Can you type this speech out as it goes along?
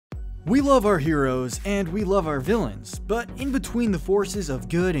We love our heroes and we love our villains, but in between the forces of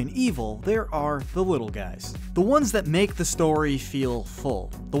good and evil, there are the little guys. The ones that make the story feel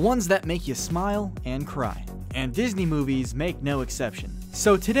full. The ones that make you smile and cry. And Disney movies make no exception.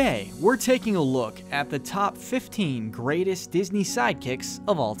 So today, we're taking a look at the top 15 greatest Disney sidekicks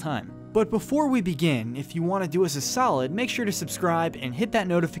of all time. But before we begin, if you want to do us a solid, make sure to subscribe and hit that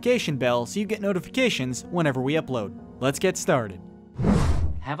notification bell so you get notifications whenever we upload. Let's get started.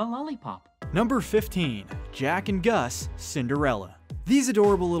 Have a lollipop. Number 15, Jack and Gus, Cinderella. These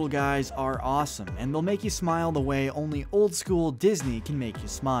adorable little guys are awesome, and they'll make you smile the way only old school Disney can make you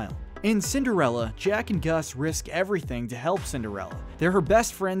smile. In Cinderella, Jack and Gus risk everything to help Cinderella. They're her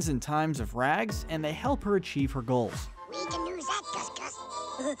best friends in times of rags, and they help her achieve her goals. We can use that, Gus Gus.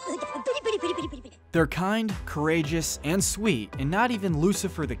 They're kind, courageous, and sweet, and not even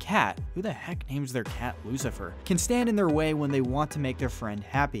Lucifer the cat, who the heck names their cat Lucifer, can stand in their way when they want to make their friend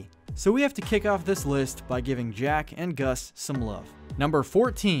happy. So we have to kick off this list by giving Jack and Gus some love. Number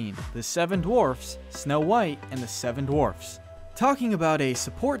 14, the Seven Dwarfs, Snow White and the Seven Dwarfs. Talking about a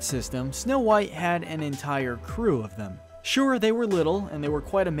support system, Snow White had an entire crew of them. Sure, they were little, and they were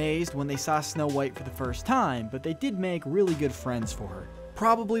quite amazed when they saw Snow White for the first time, but they did make really good friends for her.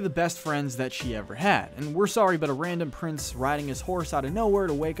 Probably the best friends that she ever had, and we're sorry, but a random prince riding his horse out of nowhere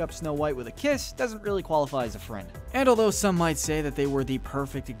to wake up Snow White with a kiss doesn't really qualify as a friend. And although some might say that they were the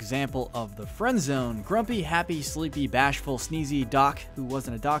perfect example of the friend zone, grumpy, happy, sleepy, bashful, sneezy Doc, who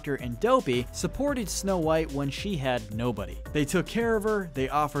wasn't a doctor, and Dopey supported Snow White when she had nobody. They took care of her, they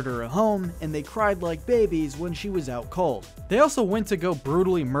offered her a home, and they cried like babies when she was out cold. They also went to go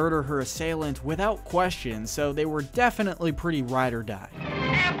brutally murder her assailant without question, so they were definitely pretty ride or die.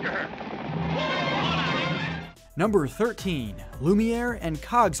 Number 13, Lumiere and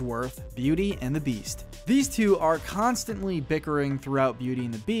Cogsworth, Beauty and the Beast. These two are constantly bickering throughout Beauty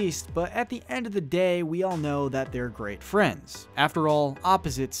and the Beast, but at the end of the day, we all know that they're great friends. After all,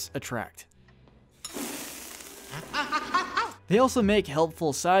 opposites attract. They also make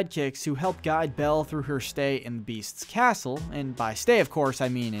helpful sidekicks who help guide Belle through her stay in the Beast's castle, and by stay, of course, I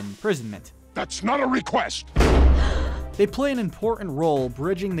mean imprisonment. That's not a request! They play an important role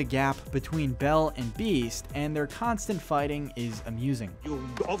bridging the gap between Belle and Beast, and their constant fighting is amusing. You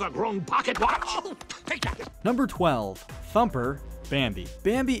overgrown pocket watch! Take that! Number 12, Thumper, Bambi.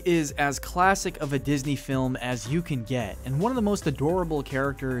 Bambi is as classic of a Disney film as you can get, and one of the most adorable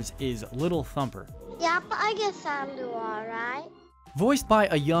characters is Little Thumper. Yep, I guess I'm doing alright. Voiced by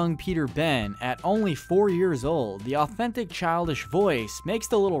a young Peter Ben at only 4 years old, the authentic childish voice makes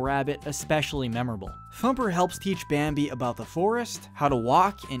the little rabbit especially memorable. Thumper helps teach Bambi about the forest, how to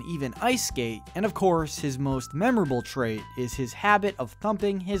walk and even ice skate, and of course his most memorable trait is his habit of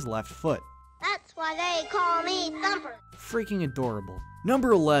thumping his left foot. That's why they call me Thumper. Freaking adorable.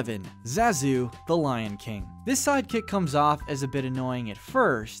 Number 11, Zazu, the Lion King. This sidekick comes off as a bit annoying at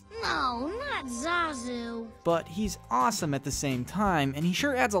first. No, not Zazu. But he's awesome at the same time, and he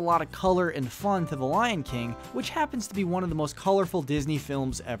sure adds a lot of color and fun to The Lion King, which happens to be one of the most colorful Disney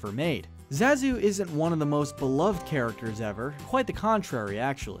films ever made. Zazu isn't one of the most beloved characters ever, quite the contrary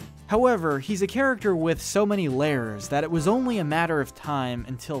actually. However, he's a character with so many layers that it was only a matter of time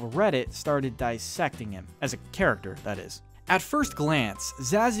until Reddit started dissecting him, as a character, that is. At first glance,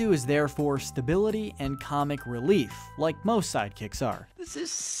 Zazu is there for stability and comic relief, like most sidekicks are. This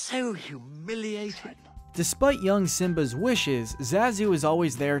is so humiliating. Despite young Simba's wishes, Zazu is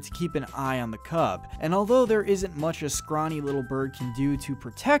always there to keep an eye on the cub, and although there isn't much a scrawny little bird can do to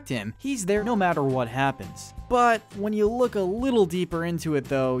protect him, he's there no matter what happens. But when you look a little deeper into it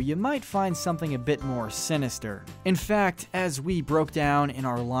though, you might find something a bit more sinister. In fact, as we broke down in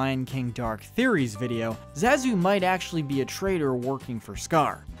our Lion King Dark Theories video, Zazu might actually be a traitor working for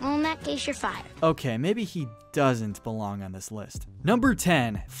Scar. Well, in that case, you're fired. Okay, maybe he doesn't belong on this list. Number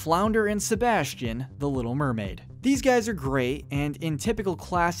 10, Flounder and Sebastian, the Little Mermaid. These guys are great, and in typical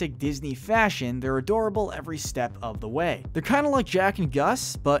classic Disney fashion, they're adorable every step of the way. They're kind of like Jack and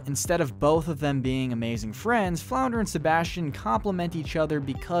Gus, but instead of both of them being amazing friends, Flounder and Sebastian complement each other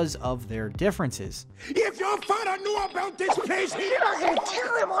because of their differences. If your father knew about this place, You're not gonna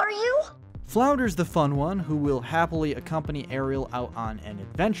tell him, are you? Flounder's the fun one who will happily accompany Ariel out on an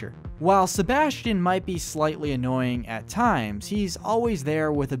adventure. While Sebastian might be slightly annoying at times, he's always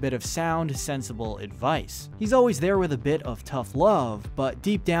there with a bit of sound, sensible advice. He's always there with a bit of tough love, but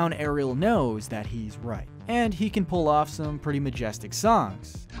deep down Ariel knows that he's right. And he can pull off some pretty majestic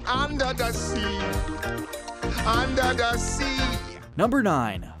songs. under the sea, under the sea. Number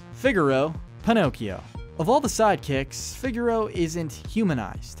 9, Figaro, Pinocchio. Of all the sidekicks, Figaro isn't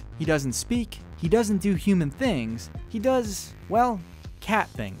humanized. He doesn't speak, he doesn't do human things, he does, well, cat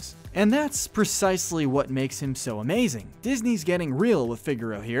things. And that's precisely what makes him so amazing. Disney's getting real with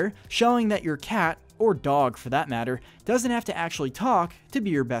Figaro here, showing that your cat, or dog for that matter, doesn't have to actually talk to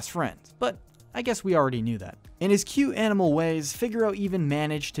be your best friend. But I guess we already knew that. In his cute animal ways, Figaro even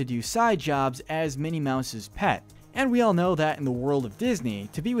managed to do side jobs as Minnie Mouse's pet. And we all know that in the world of Disney,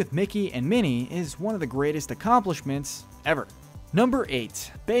 to be with Mickey and Minnie is one of the greatest accomplishments ever. Number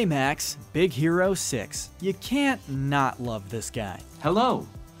 8. Baymax, Big Hero 6. You can't not love this guy. Hello,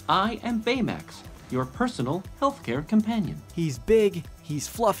 I am Baymax, your personal healthcare companion. He's big, he's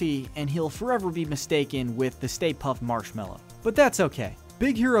fluffy, and he'll forever be mistaken with the Stay Puft Marshmallow. But that's okay.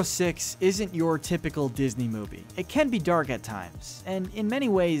 Big Hero 6 isn't your typical Disney movie. It can be dark at times, and in many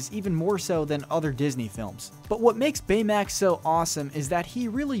ways even more so than other Disney films. But what makes Baymax so awesome is that he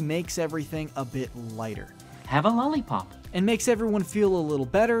really makes everything a bit lighter. Have a lollipop. And makes everyone feel a little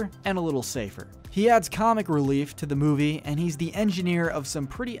better and a little safer. He adds comic relief to the movie, and he's the engineer of some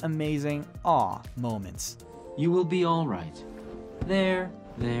pretty amazing aw moments. You will be all right. There.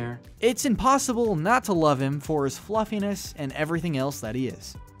 It's impossible not to love him for his fluffiness and everything else that he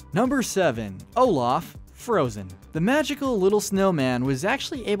is. Number 7. Olaf, Frozen. The magical little snowman was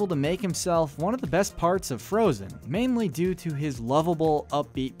actually able to make himself one of the best parts of Frozen, mainly due to his lovable,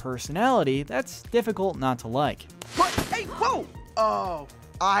 upbeat personality that's difficult not to like. What? Hey, whoa! Oh,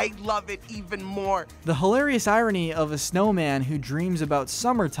 I love it even more. The hilarious irony of a snowman who dreams about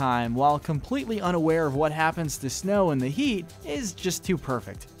summertime while completely unaware of what happens to snow in the heat is just too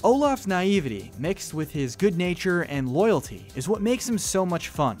perfect. Olaf's naivety, mixed with his good nature and loyalty, is what makes him so much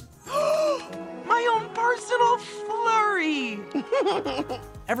fun. My own personal flurry!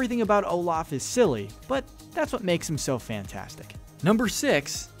 Everything about Olaf is silly, but that's what makes him so fantastic. Number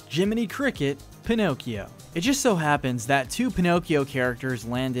 6. Jiminy Cricket, Pinocchio. It just so happens that 2 Pinocchio characters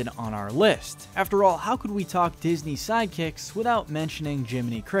landed on our list. After all, how could we talk Disney sidekicks without mentioning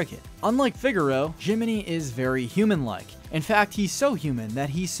Jiminy Cricket? Unlike Figaro, Jiminy is very human-like. In fact, he's so human that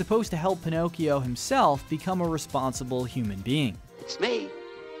he's supposed to help Pinocchio himself become a responsible human being. It's me,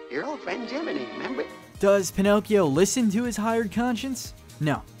 your old friend Jiminy, remember? Does Pinocchio listen to his hired conscience?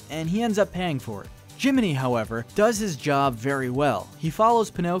 No, and he ends up paying for it. Jiminy, however, does his job very well. He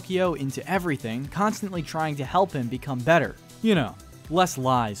follows Pinocchio into everything, constantly trying to help him become better. You know, less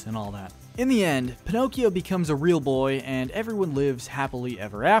lies and all that. In the end, Pinocchio becomes a real boy and everyone lives happily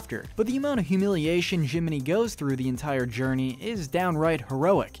ever after. But the amount of humiliation Jiminy goes through the entire journey is downright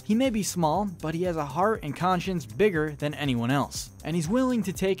heroic. He may be small, but he has a heart and conscience bigger than anyone else. And he's willing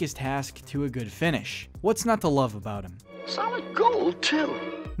to take his task to a good finish. What's not to love about him? Solid gold, too.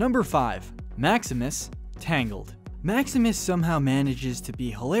 Number 5. Maximus, Tangled. Maximus somehow manages to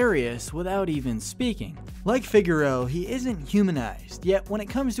be hilarious without even speaking. Like Figaro, he isn't humanized, yet when it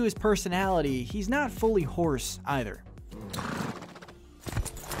comes to his personality, he's not fully horse either.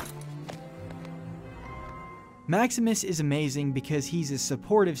 Maximus is amazing because he's a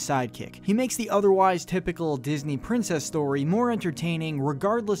supportive sidekick. He makes the otherwise typical Disney princess story more entertaining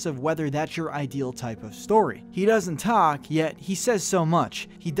regardless of whether that's your ideal type of story. He doesn't talk, yet he says so much.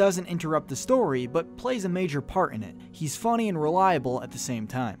 He doesn't interrupt the story, but plays a major part in it. He's funny and reliable at the same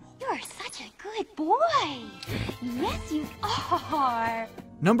time. You're such a good boy. Yes, you are.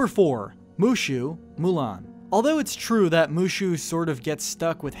 Number 4. Mushu, Mulan. Although it's true that Mushu sort of gets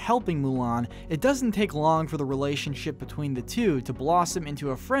stuck with helping Mulan, it doesn't take long for the relationship between the two to blossom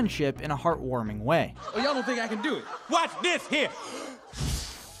into a friendship in a heartwarming way. Oh, y'all don't think I can do it? Watch this here!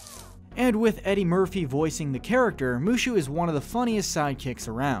 And with Eddie Murphy voicing the character, Mushu is one of the funniest sidekicks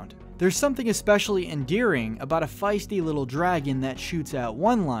around. There's something especially endearing about a feisty little dragon that shoots out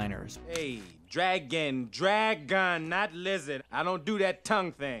one-liners. Hey, dragon, not lizard. I don't do that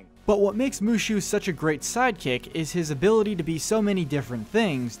tongue thing. But what makes Mushu such a great sidekick is his ability to be so many different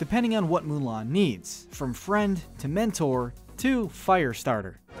things depending on what Mulan needs, from friend to mentor to fire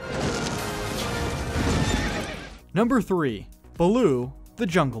starter. Number 3. Baloo, the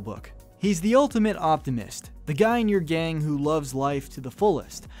Jungle Book. He's the ultimate optimist, the guy in your gang who loves life to the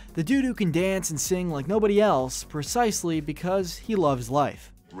fullest, the dude who can dance and sing like nobody else precisely because he loves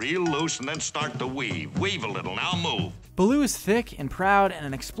life. Reel loose and then start to weave. Weave a little, now move. Baloo is thick and proud and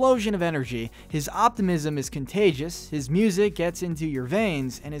an explosion of energy. His optimism is contagious, his music gets into your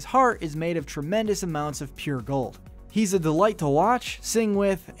veins, and his heart is made of tremendous amounts of pure gold. He's a delight to watch, sing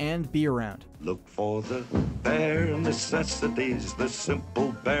with, and be around. Look for the bare necessities, the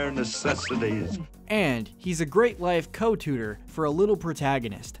simple bare necessities. And he's a great life co-tutor for a little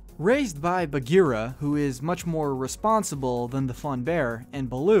protagonist. Raised by Bagheera, who is much more responsible than the fun bear, and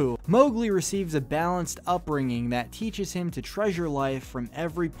Baloo, Mowgli receives a balanced upbringing that teaches him to treasure life from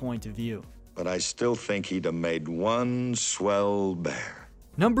every point of view. but I still think he'd have made one swell bear.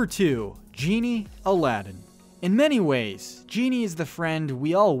 Number 2. Genie, Aladdin. In many ways, Genie is the friend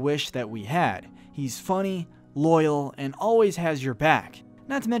we all wish that we had. He's funny, loyal, and always has your back.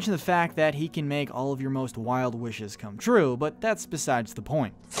 Not to mention the fact that he can make all of your most wild wishes come true, but that's besides the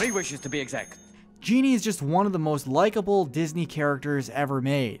point. 3 wishes to be exact. Genie is just one of the most likable Disney characters ever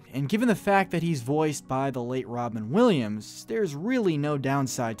made, and given the fact that he's voiced by the late Robin Williams, there's really no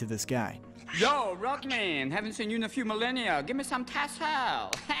downside to this guy. Yo, Rockman, haven't seen you in a few millennia. Give me some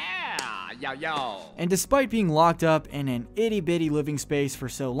tassel. Yo, yo. And despite being locked up in an itty-bitty living space for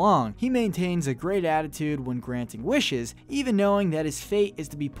so long, he maintains a great attitude when granting wishes, even knowing that his fate is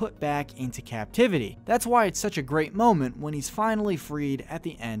to be put back into captivity. That's why it's such a great moment when he's finally freed at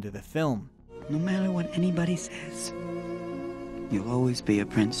the end of the film. No matter what anybody says, you'll always be a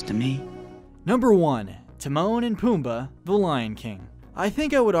prince to me. Number 1. Timon and Pumba, The Lion King. I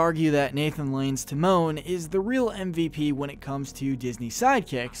think I would argue that Nathan Lane's Timon is the real MVP when it comes to Disney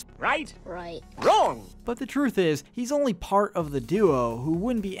sidekicks. Right? Right. Wrong! But the truth is, he's only part of the duo who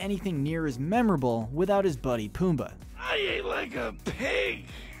wouldn't be anything near as memorable without his buddy Pumbaa. I ate like a pig.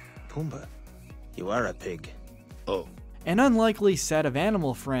 Pumbaa, you are a pig. Oh. An unlikely set of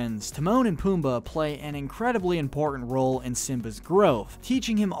animal friends, Timon and Pumbaa play an incredibly important role in Simba's growth,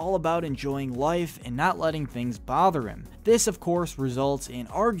 teaching him all about enjoying life and not letting things bother him. This, of course, results in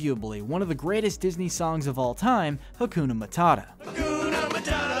arguably one of the greatest Disney songs of all time, Hakuna Matata. Hakuna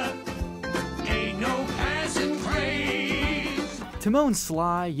Matata, ain't no passing craze. Timon's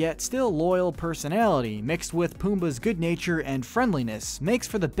sly, yet still loyal personality, mixed with Pumbaa's good nature and friendliness, makes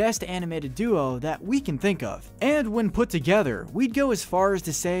for the best animated duo that we can think of. And when put together, we'd go as far as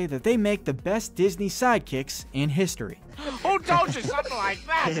to say that they make the best Disney sidekicks in history. Who told you something like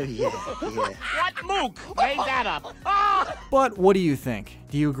that? What mook made that up? But what do you think?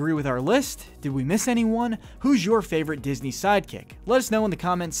 Do you agree with our list? Did we miss anyone? Who's your favorite Disney sidekick? Let us know in the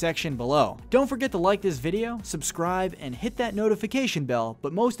comments section below. Don't forget to like this video, subscribe, and hit that notification bell,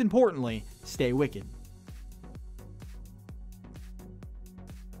 but most importantly, stay wicked.